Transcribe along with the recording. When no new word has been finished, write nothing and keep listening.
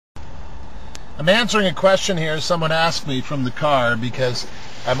I'm answering a question here someone asked me from the car because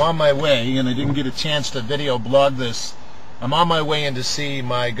I'm on my way, and I didn't get a chance to video blog this. I'm on my way in to see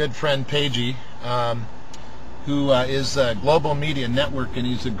my good friend Paigey, who is a Global Media Network, and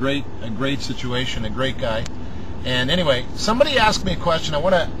he's a great situation, a great guy. And anyway, somebody asked me a question. I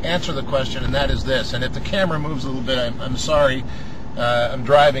want to answer the question, and that is this. And if the camera moves a little bit, I'm sorry. I'm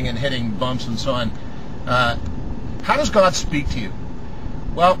driving and hitting bumps and so on. How does God speak to you?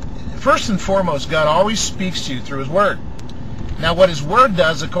 Well, first and foremost, God always speaks to you through His Word. Now, what His Word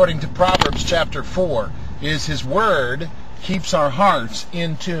does, according to Proverbs chapter 4, is His Word keeps our hearts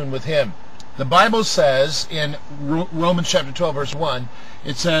in tune with Him. The Bible says in Romans chapter 12, verse 1,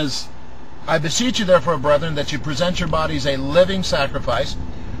 it says, I beseech you therefore, brethren, that you present your bodies a living sacrifice,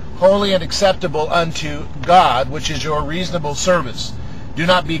 holy and acceptable unto God, which is your reasonable service. Do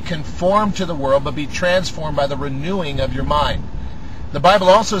not be conformed to the world, but be transformed by the renewing of your mind. The Bible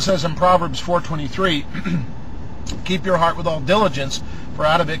also says in Proverbs 4:23, keep your heart with all diligence, for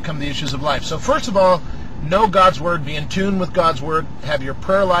out of it come the issues of life. So first of all, know God's Word, be in tune with God's Word, have your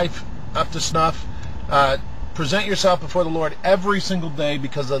prayer life up to snuff, present yourself before the Lord every single day,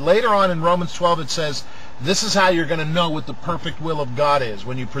 because later on in Romans 12 it says, this is how you're going to know what the perfect will of God is,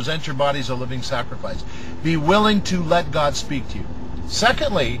 when you present your body as a living sacrifice. Be willing to let God speak to you.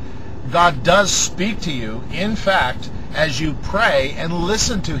 Secondly, God does speak to you, in fact, as you pray and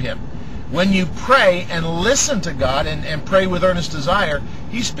listen to Him. When you pray and listen to God and pray with earnest desire,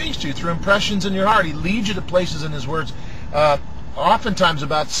 He speaks to you through impressions in your heart. He leads you to places in His words, oftentimes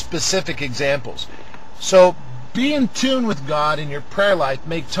about specific examples. So be in tune with God in your prayer life.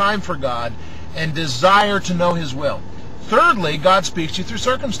 Make time for God and desire to know His will. Thirdly, God speaks to you through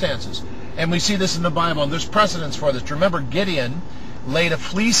circumstances. And we see this in the Bible, and there's precedence for this. Remember, Gideon laid a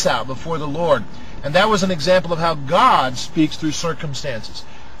fleece out before the Lord. And that was an example of how God speaks through circumstances.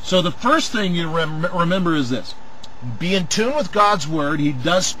 So the first thing you remember is this. Be in tune with God's Word. He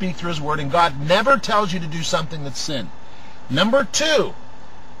does speak through His Word, and God never tells you to do something that's sin. Number two,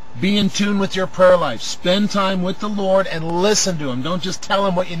 be in tune with your prayer life. Spend time with the Lord and listen to Him. Don't just tell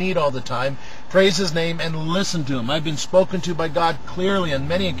Him what you need all the time. Praise His name and listen to Him. I've been spoken to by God clearly on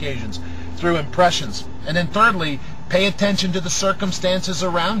many occasions through impressions. And then thirdly, pay attention to the circumstances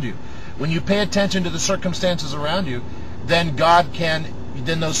around you. When you pay attention to the circumstances around you, then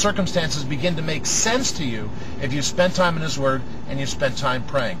those circumstances begin to make sense to you if you spend time in His Word and you spend time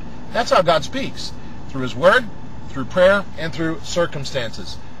praying. That's how God speaks. Through His Word, through prayer, and through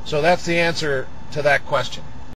circumstances. So that's the answer to that question.